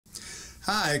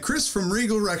Hi, Chris from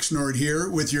Regal Rexnord here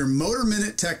with your Motor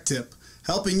Minute Tech Tip,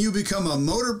 helping you become a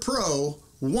motor pro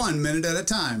 1 minute at a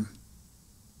time.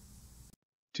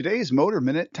 Today's Motor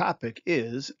Minute topic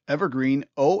is Evergreen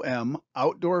OM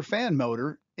Outdoor Fan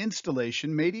Motor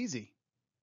Installation Made Easy.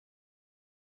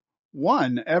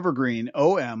 One Evergreen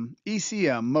OM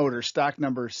ECM motor stock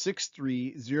number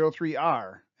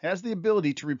 6303R has the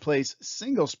ability to replace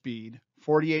single-speed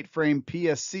 48-frame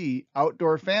PSC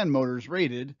outdoor fan motors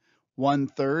rated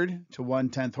 1/3 to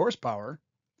 1/10 horsepower,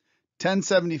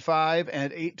 1075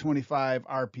 and 825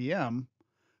 RPM,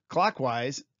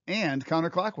 clockwise and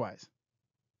counterclockwise.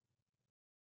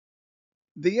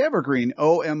 The Evergreen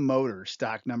OM motor,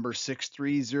 stock number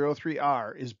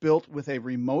 6303R, is built with a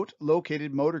remote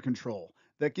located motor control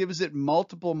that gives it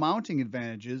multiple mounting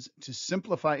advantages to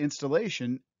simplify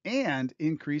installation and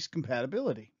increase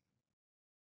compatibility.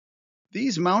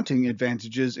 These mounting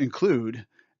advantages include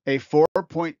a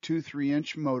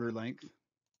 4.23-inch motor length,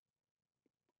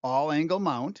 all-angle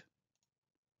mount,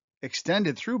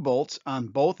 extended through bolts on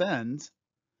both ends,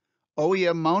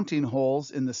 OEM mounting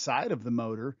holes in the side of the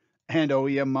motor, and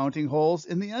OEM mounting holes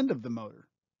in the end of the motor.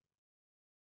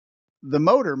 The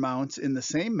motor mounts in the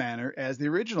same manner as the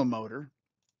original motor,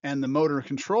 and the motor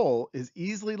control is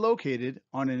easily located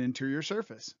on an interior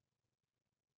surface.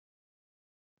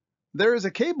 There is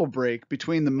a cable break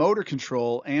between the motor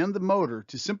control and the motor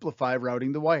to simplify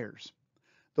routing the wires.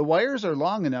 The wires are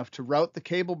long enough to route the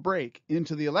cable break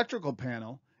into the electrical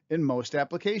panel in most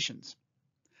applications.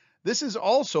 This is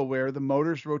also where the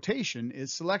motor's rotation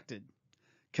is selected.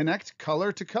 Connect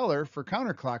color to color for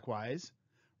counterclockwise,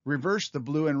 reverse the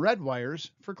blue and red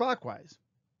wires for clockwise.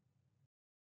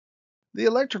 The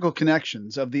electrical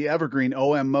connections of the Evergreen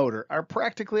OM motor are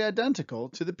practically identical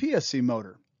to the PSC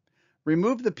motor.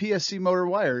 Remove the PSC motor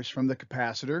wires from the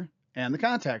capacitor and the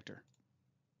contactor.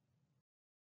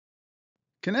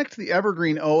 Connect the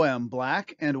Evergreen OM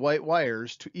black and white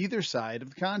wires to either side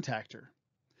of the contactor.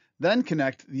 Then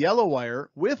connect the yellow wire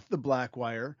with the black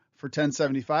wire for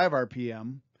 1075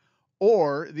 RPM,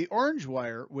 or the orange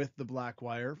wire with the black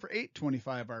wire for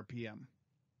 825 RPM.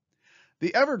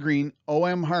 The Evergreen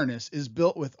OM harness is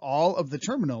built with all of the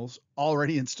terminals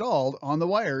already installed on the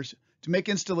wires to make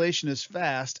installation as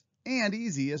fast and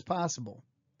easy as possible.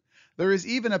 There is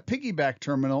even a piggyback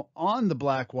terminal on the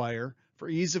black wire for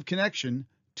ease of connection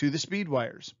to the speed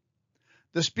wires.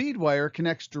 The speed wire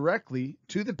connects directly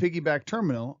to the piggyback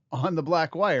terminal on the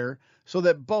black wire so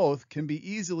that both can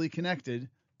be easily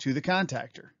connected to the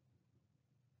contactor.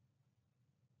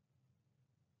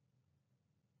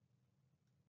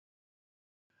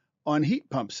 On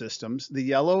heat pump systems, the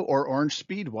yellow or orange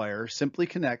speed wire simply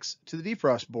connects to the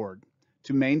defrost board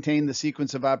to maintain the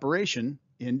sequence of operation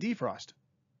in defrost.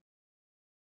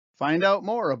 Find out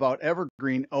more about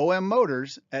Evergreen OM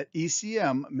motors at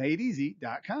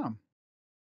ecmmadeeasy.com.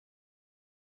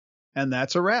 And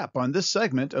that's a wrap on this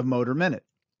segment of Motor Minute.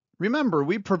 Remember,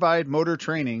 we provide motor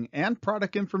training and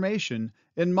product information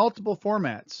in multiple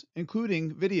formats,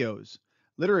 including videos,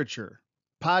 literature,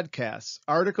 podcasts,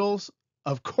 articles,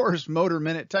 of course, Motor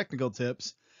Minute technical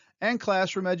tips, and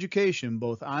classroom education,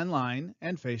 both online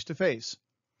and face-to-face.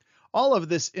 All of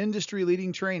this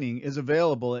industry-leading training is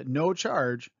available at no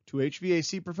charge to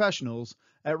HVAC professionals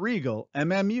at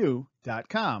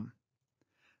regalmmu.com.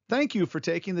 Thank you for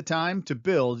taking the time to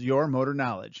build your motor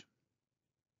knowledge.